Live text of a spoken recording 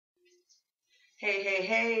Hey, hey,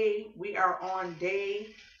 hey, we are on day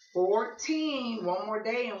 14. One more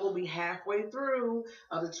day and we'll be halfway through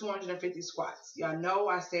of the 250 squats. Y'all know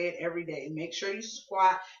I say it every day. Make sure you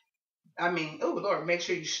squat. Oh Lord, make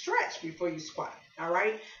sure you stretch before you squat. All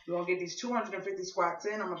right, we're gonna get these 250 squats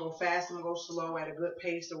in. I'm gonna go fast, I'm gonna go slow at a good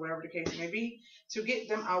pace or whatever the case may be to get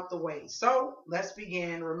them out the way. So let's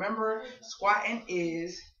begin. Remember, squatting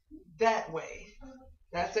is that way.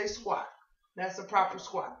 That's a squat. That's a proper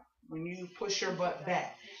squat. When you push your butt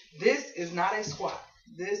back. This is not a squat.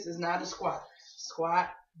 This is not a squat. Squat,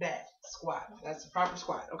 back, squat. That's a proper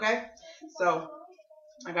squat, okay? So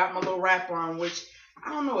I got my little wrap on, which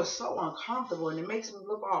I don't know, it's so uncomfortable and it makes me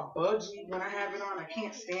look all budgy when I have it on. I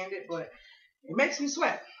can't stand it, but it makes me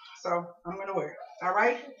sweat. So I'm gonna wear it. All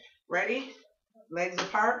right? Ready? Legs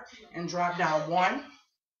apart and drop down. 1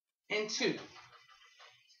 and 2,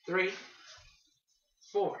 3,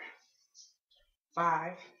 4,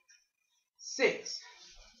 5, 6,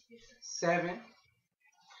 7,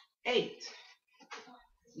 8,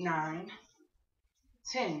 9,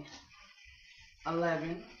 10,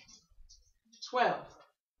 11, 12,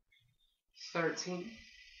 13,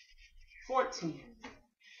 14,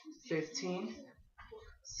 15,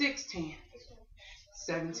 16,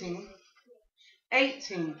 17,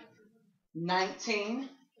 18, 19,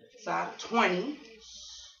 20,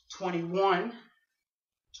 21,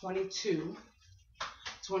 22,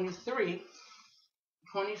 23,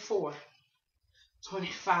 24,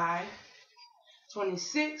 25,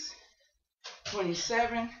 26,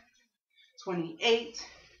 27, 28,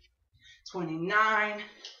 29,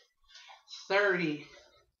 30,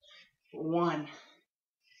 1,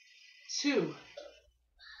 2,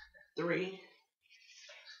 3,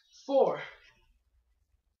 4,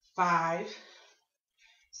 5,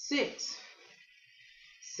 6,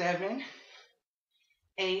 7,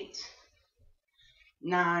 8,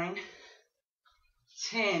 9,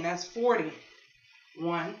 10. That's 40.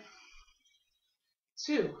 1,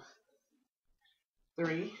 2,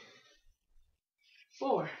 3,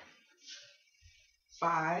 4,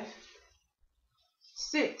 5,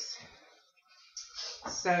 6,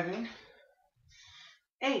 7,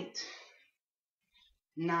 8,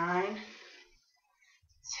 9,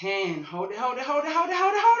 10. Hold it, hold it, hold it, hold it, hold it,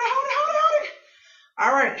 hold it, hold it, hold it, hold it.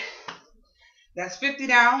 All right. That's 50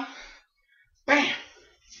 down. Bam.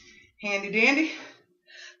 Handy dandy.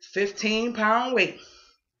 15-pound weight.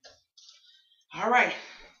 All right.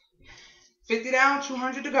 50 down,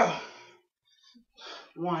 200 to go.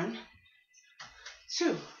 1,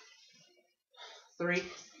 2, 3.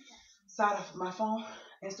 Side of my phone,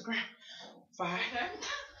 Instagram. 5,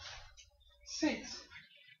 6,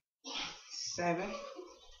 7,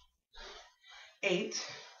 8,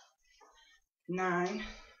 9,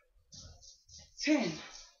 10,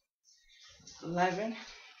 11,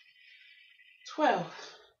 12,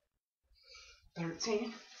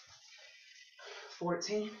 13,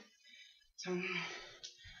 14,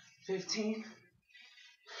 15,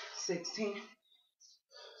 16,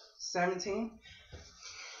 17,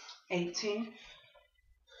 18,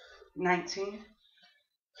 19,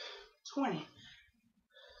 20,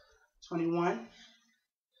 21,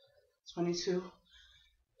 22,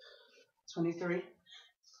 23,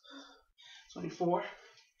 24,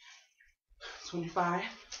 25,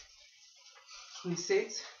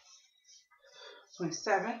 26,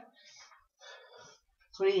 27,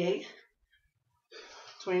 28,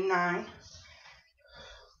 29,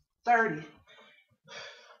 30,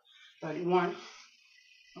 31.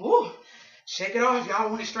 Ooh, shake it off.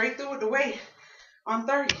 Y'all went straight through with the weight on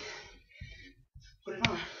 30. Put it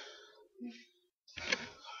on.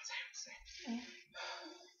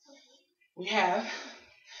 We have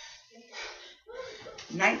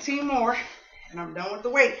 19 more, and I'm done with the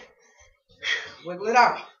weight. Wiggle it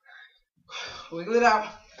out. Wiggle it out.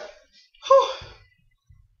 Whew.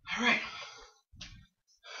 All right.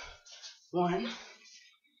 1,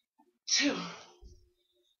 2,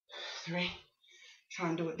 3. Try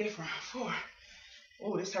and do it different. 4.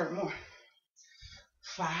 Oh, this hurt more.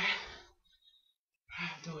 5.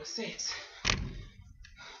 Do it 6.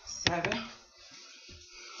 7,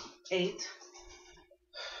 8,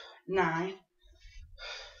 9.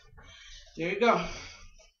 There you go.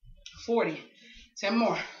 40. 10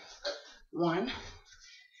 more. 1,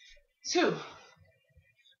 2,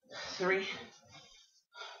 3,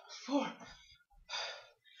 4,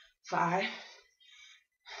 5,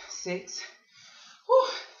 6,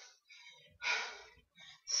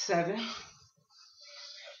 7,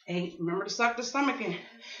 8. Remember to suck the stomach in.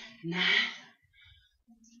 9,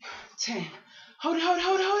 10. Hold it, hold it,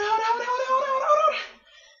 hold it, hold it, hold it, hold it, hold it, hold it, hold it.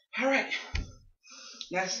 All right.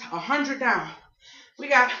 That's 100 down. We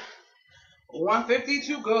got 150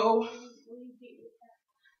 to go.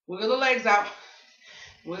 Wiggle the legs out.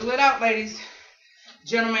 Wiggle it out, ladies.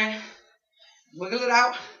 Gentlemen, wiggle it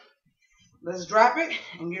out. Let's drop it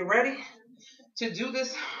and get ready to do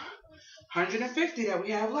this 150 that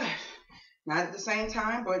we have left. Not at the same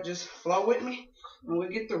time, but just flow with me and we'll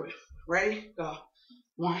get through it. Ready? Go.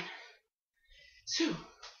 1, 2,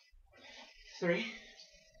 3,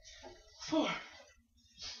 4,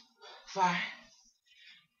 5,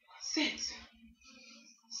 6,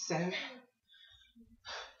 7,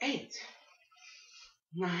 8,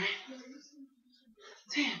 9,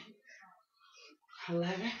 10,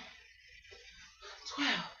 11, 12,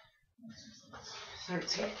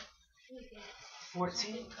 13,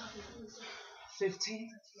 14,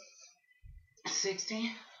 15,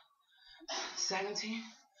 16, 17,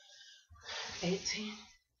 18,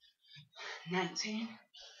 19,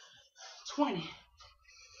 20,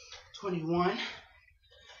 21,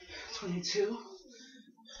 22,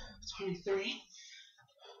 23,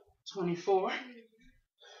 24,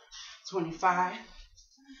 25,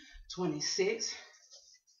 26,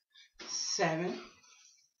 7,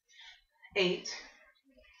 8,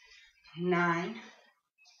 9,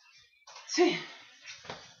 10.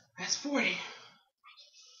 That's 40.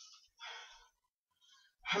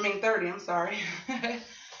 30, I'm sorry.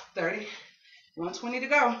 30. 120 to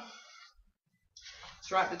go. Let's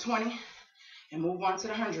drop the 20 and move on to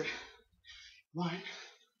the 100. 1,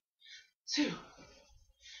 2,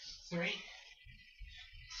 3,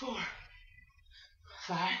 4,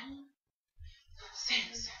 5,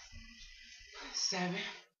 6, 7,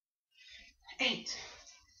 8,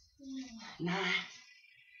 9,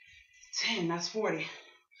 10. That's 40.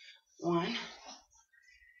 1,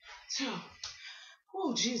 2.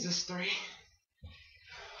 Oh, Jesus. 3,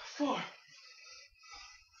 4,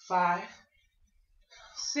 5,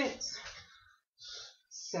 6,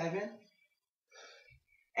 7,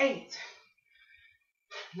 8,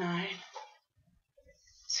 9,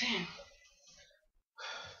 10.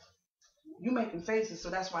 You making faces, so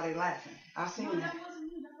that's why they laughing. I seen that.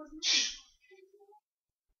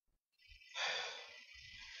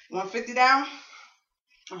 150 down,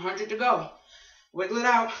 100 to go. Wiggle it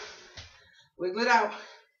out. Wiggle it out.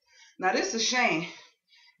 Now this is a shame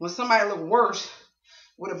when somebody look worse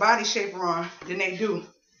with a body shaper on than they do.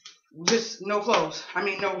 Just no clothes. I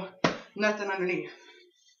mean, no, nothing underneath.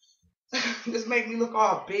 This make me look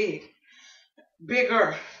all big.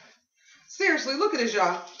 Bigger. Seriously, look at this,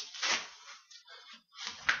 y'all.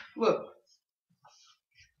 Look.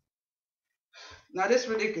 Now this is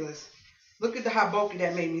ridiculous. Look at how bulky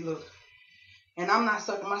that made me look. And I'm not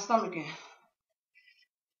sucking my stomach in.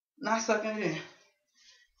 Not sucking it in.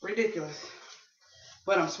 Ridiculous.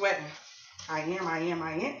 But I'm sweating. I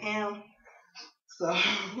am. So,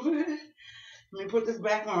 let me put this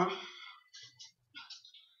back on.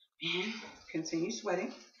 And continue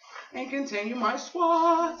sweating. And continue my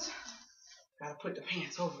squats. Gotta put the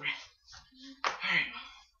pants over it. Alright.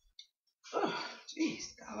 Oh,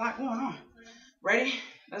 jeez. Got a lot going on. Ready?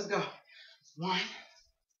 Let's go. 1,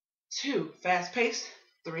 2. Fast pace.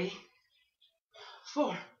 3,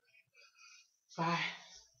 4, 5,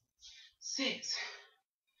 6,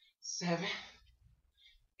 7,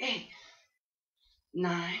 8,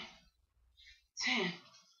 9, 10,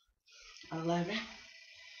 11,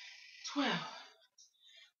 12,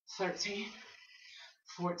 13,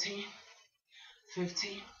 14,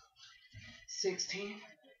 15, 16,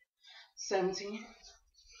 17,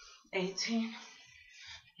 18,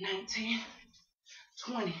 19,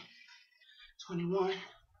 20, 21,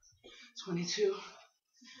 22,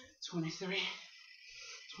 23,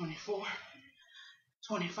 24,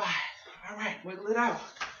 25. All right, wiggle it out.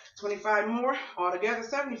 25 more, altogether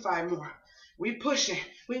 75 more. We pushing,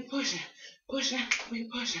 we pushing, we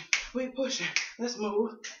pushing. Let's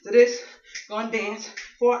move to this. Gonna dance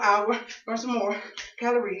for an hour, burn some more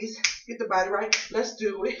calories, get the body right. Let's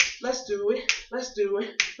do it, let's do it, let's do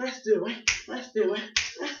it, let's do it, let's do it,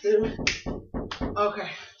 let's do it. Okay.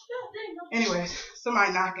 Anyways,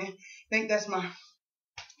 somebody knocking. I think that's my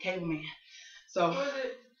cable man. So,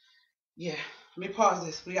 yeah, let me pause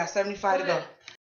this. We got 75 to go.